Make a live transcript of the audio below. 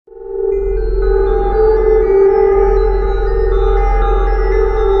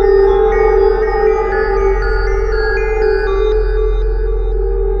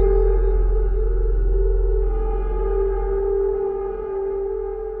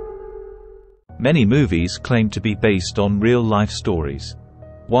Many movies claim to be based on real-life stories.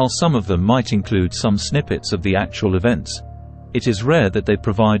 While some of them might include some snippets of the actual events, it is rare that they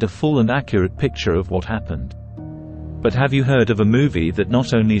provide a full and accurate picture of what happened. But have you heard of a movie that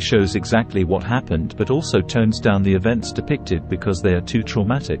not only shows exactly what happened but also tones down the events depicted because they are too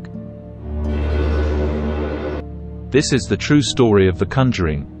traumatic? This is the true story of The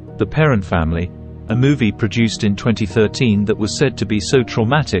Conjuring, the Perron family, a movie produced in 2013 that was said to be so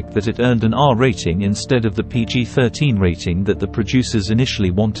traumatic that it earned an R rating instead of the PG-13 rating that the producers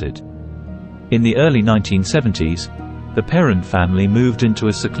initially wanted. In the early 1970s, the Perron family moved into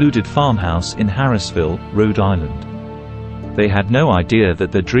a secluded farmhouse in Harrisville, Rhode Island. They had no idea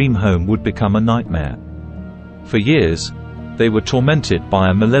that their dream home would become a nightmare. For years, they were tormented by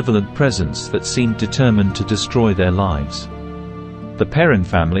a malevolent presence that seemed determined to destroy their lives. The Perron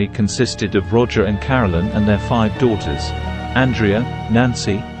family consisted of Roger and Carolyn and their 5 daughters: Andrea,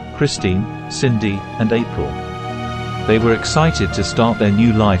 Nancy, Christine, Cindy, and April. They were excited to start their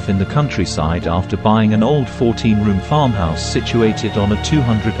new life in the countryside after buying an old 14-room farmhouse situated on a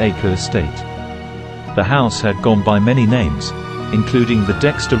 200-acre estate. The house had gone by many names, including the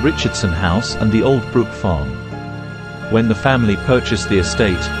Dexter Richardson House and the Old Brook Farm. When the family purchased the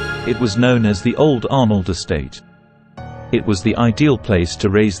estate, it was known as the Old Arnold Estate. It was the ideal place to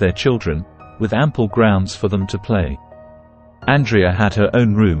raise their children, with ample grounds for them to play. Andrea had her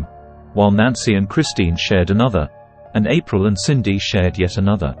own room, while Nancy and Christine shared another, and April and Cindy shared yet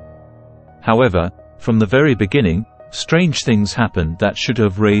another. However, from the very beginning, strange things happened that should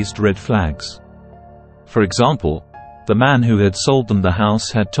have raised red flags. For example, the man who had sold them the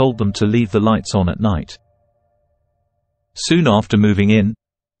house had told them to leave the lights on at night. Soon after moving in,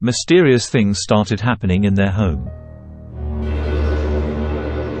 mysterious things started happening in their home.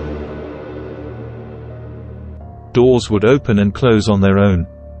 Doors would open and close on their own,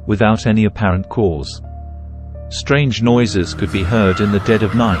 without any apparent cause. Strange noises could be heard in the dead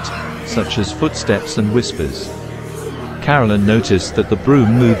of night, such as footsteps and whispers. Carolyn noticed that the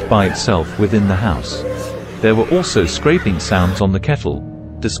broom moved by itself within the house. There were also scraping sounds on the kettle,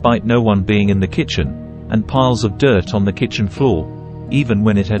 despite no one being in the kitchen, and piles of dirt on the kitchen floor, even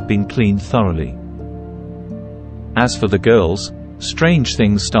when it had been cleaned thoroughly. As for the girls, strange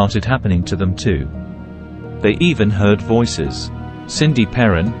things started happening to them too. They even heard voices. Cindy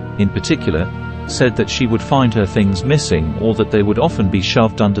Perron, in particular, said that she would find her things missing or that they would often be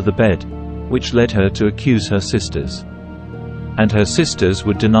shoved under the bed, which led her to accuse her sisters. And her sisters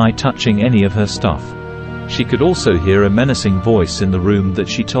would deny touching any of her stuff. She could also hear a menacing voice in the room that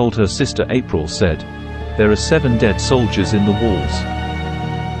she told her sister April said, "There are 7 dead soldiers in the walls."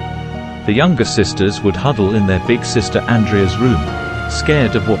 The younger sisters would huddle in their big sister Andrea's room,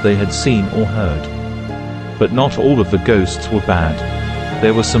 scared of what they had seen or heard. But not all of the ghosts were bad.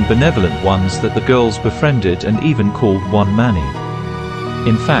 There were some benevolent ones that the girls befriended and even called one Manny.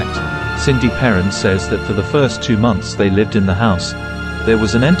 In fact, Cindy Perron says that for the first 2 months they lived in the house, there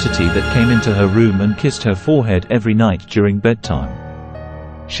was an entity that came into her room and kissed her forehead every night during bedtime.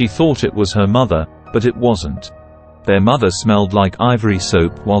 She thought it was her mother, but it wasn't. Their mother smelled like ivory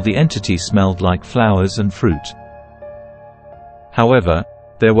soap while the entity smelled like flowers and fruit. However,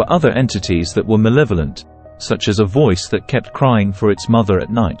 there were other entities that were malevolent, such as a voice that kept crying for its mother at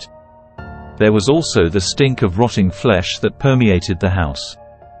night. There was also the stink of rotting flesh that permeated the house.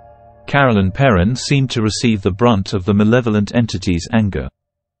 Carolyn Perron seemed to receive the brunt of the malevolent entity's anger.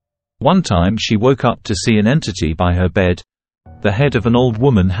 One time she woke up to see an entity by her bed, the head of an old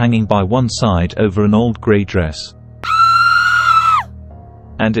woman hanging by one side over an old grey dress.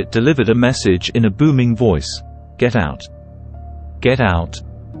 And it delivered a message in a booming voice: "Get out. Get out.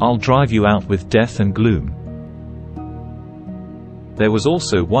 I'll drive you out with death and gloom." There was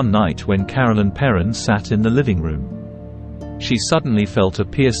also one night when Carolyn Perron sat in the living room. She suddenly felt a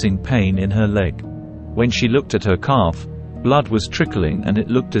piercing pain in her leg. When she looked at her calf, blood was trickling and it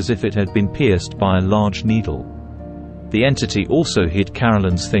looked as if it had been pierced by a large needle. The entity also hid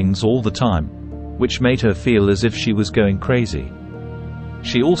Carolyn's things all the time, which made her feel as if she was going crazy.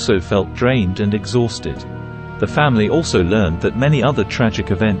 She also felt drained and exhausted. The family also learned that many other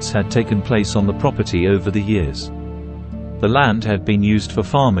tragic events had taken place on the property over the years. The land had been used for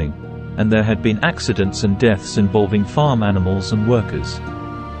farming, and there had been accidents and deaths involving farm animals and workers.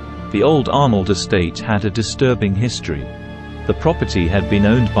 The old Arnold estate had a disturbing history. The property had been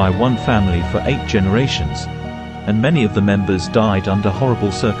owned by one family for 8 generations, and many of the members died under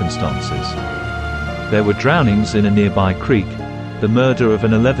horrible circumstances. There were drownings in a nearby creek, the murder of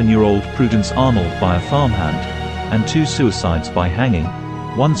an 11-year-old Prudence Arnold by a farmhand, and 2 suicides by hanging,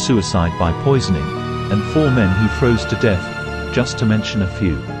 1 suicide by poisoning, and 4 men who froze to death, just to mention a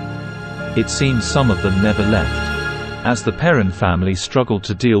few. It seems some of them never left. As the Perron family struggled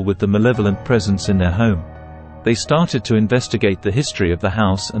to deal with the malevolent presence in their home, they started to investigate the history of the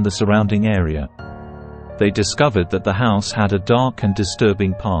house and the surrounding area. They discovered that the house had a dark and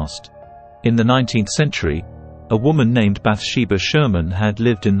disturbing past. In the 19th century, a woman named Bathsheba Sherman had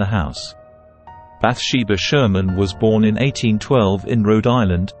lived in the house. Bathsheba Sherman was born in 1812 in Rhode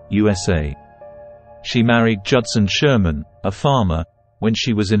Island, USA. She married Judson Sherman, a farmer, when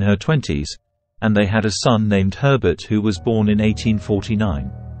she was in her 20s, and they had a son named Herbert who was born in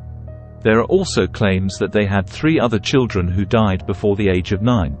 1849. There are also claims that they had 3 other children who died before the age of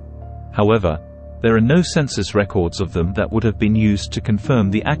 9. However, there are no census records of them that would have been used to confirm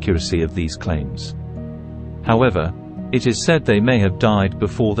the accuracy of these claims. However, it is said they may have died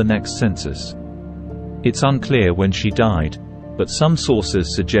before the next census. It's unclear when she died, but some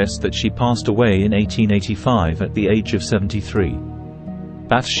sources suggest that she passed away in 1885 at the age of 73.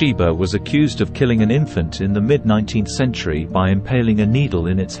 Bathsheba was accused of killing an infant in the mid-19th century by impaling a needle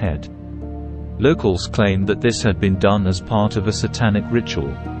in its head. Locals claim that this had been done as part of a satanic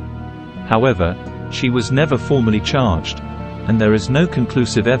ritual. However, she was never formally charged, and there is no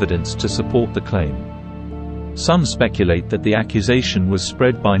conclusive evidence to support the claim. Some speculate that the accusation was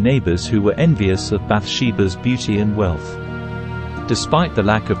spread by neighbors who were envious of Bathsheba's beauty and wealth. Despite the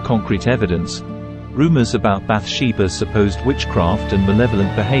lack of concrete evidence, rumors about Bathsheba's supposed witchcraft and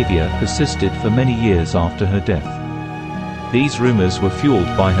malevolent behavior persisted for many years after her death. These rumors were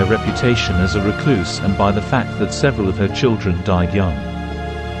fueled by her reputation as a recluse and by the fact that several of her children died young.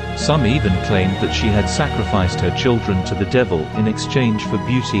 Some even claimed that she had sacrificed her children to the devil in exchange for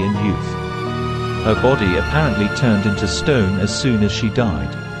beauty and youth. Her body apparently turned into stone as soon as she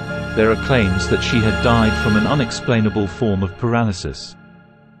died. There are claims that she had died from an unexplainable form of paralysis.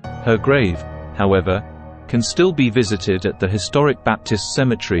 Her grave, however, can still be visited at the historic Baptist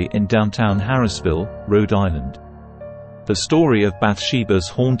Cemetery in downtown Harrisville, Rhode Island. The story of Bathsheba's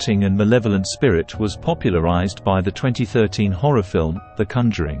haunting and malevolent spirit was popularized by the 2013 horror film, The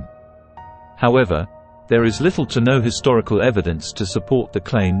Conjuring. However, there is little to no historical evidence to support the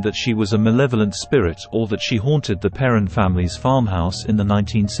claim that she was a malevolent spirit or that she haunted the Perron family's farmhouse in the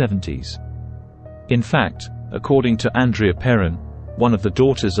 1970s. In fact, according to Andrea Perron, one of the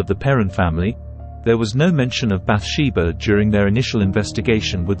daughters of the Perron family, there was no mention of Bathsheba during their initial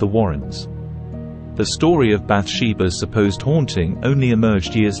investigation with the Warrens. The story of Bathsheba's supposed haunting only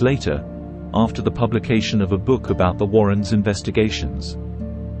emerged years later, after the publication of a book about the Warrens' investigations.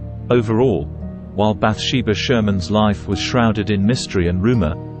 Overall, while Bathsheba Sherman's life was shrouded in mystery and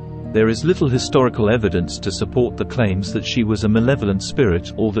rumor, there is little historical evidence to support the claims that she was a malevolent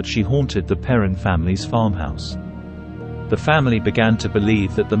spirit or that she haunted the Perron family's farmhouse. The family began to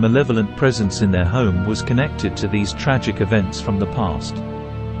believe that the malevolent presence in their home was connected to these tragic events from the past.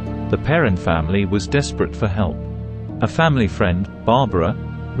 The Perron family was desperate for help. A family friend, Barbara,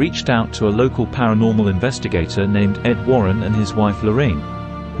 reached out to a local paranormal investigator named Ed Warren and his wife Lorraine,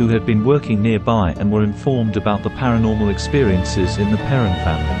 who had been working nearby and were informed about the paranormal experiences in the Perron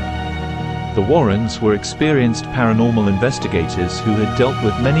family. The Warrens were experienced paranormal investigators who had dealt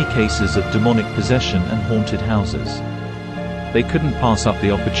with many cases of demonic possession and haunted houses. They couldn't pass up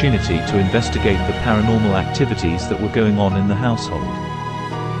the opportunity to investigate the paranormal activities that were going on in the household.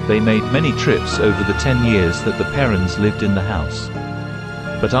 They made many trips over the 10 years that the Perrons lived in the house.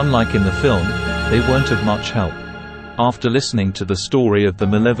 But unlike in the film, they weren't of much help. After listening to the story of the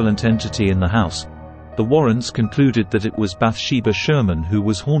malevolent entity in the house, the Warrens concluded that it was Bathsheba Sherman who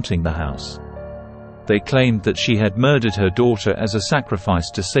was haunting the house. They claimed that she had murdered her daughter as a sacrifice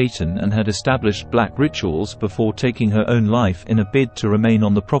to Satan and had established black rituals before taking her own life in a bid to remain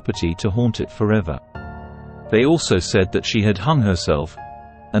on the property to haunt it forever. They also said that she had hung herself,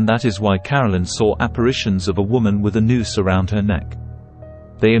 and that is why Carolyn saw apparitions of a woman with a noose around her neck.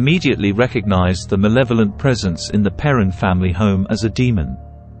 They immediately recognized the malevolent presence in the Perron family home as a demon.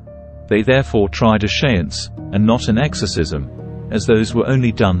 They therefore tried a séance, and not an exorcism, as those were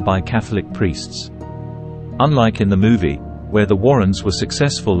only done by Catholic priests. Unlike in the movie, where the Warrens were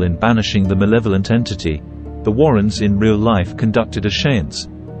successful in banishing the malevolent entity, the Warrens in real life conducted a séance,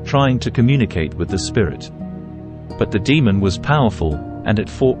 trying to communicate with the spirit. But the demon was powerful, and it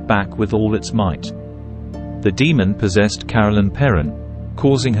fought back with all its might. The demon possessed Carolyn Perron,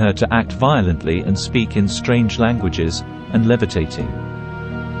 causing her to act violently and speak in strange languages, and levitating.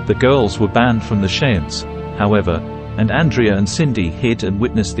 The girls were banned from the séance, however, and Andrea and Cindy hid and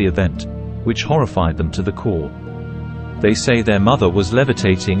witnessed the event, which horrified them to the core. They say their mother was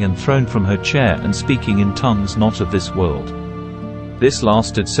levitating and thrown from her chair and speaking in tongues not of this world. This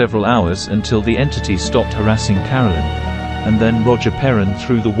lasted several hours until the entity stopped harassing Carolyn. and then Roger Perron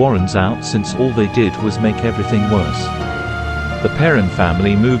threw the Warrens out since all they did was make everything worse. The Perron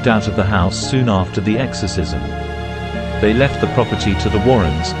family moved out of the house soon after the exorcism. They left the property to the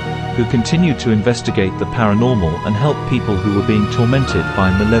Warrens, who continued to investigate the paranormal and help people who were being tormented by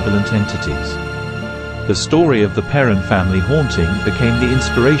malevolent entities. The story of the Perron family haunting became the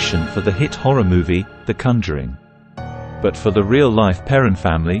inspiration for the hit horror movie, The Conjuring. But for the real-life Perron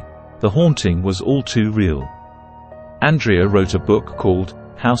family, the haunting was all too real. Andrea wrote a book called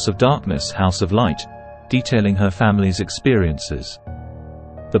House of Darkness, House of Light, detailing her family's experiences.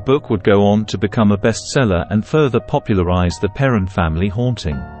 The book would go on to become a bestseller and further popularize the Perron family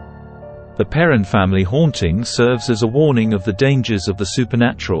haunting. The Perron family haunting serves as a warning of the dangers of the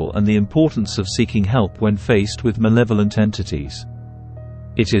supernatural and the importance of seeking help when faced with malevolent entities.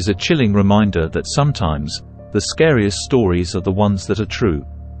 It is a chilling reminder that sometimes, the scariest stories are the ones that are true.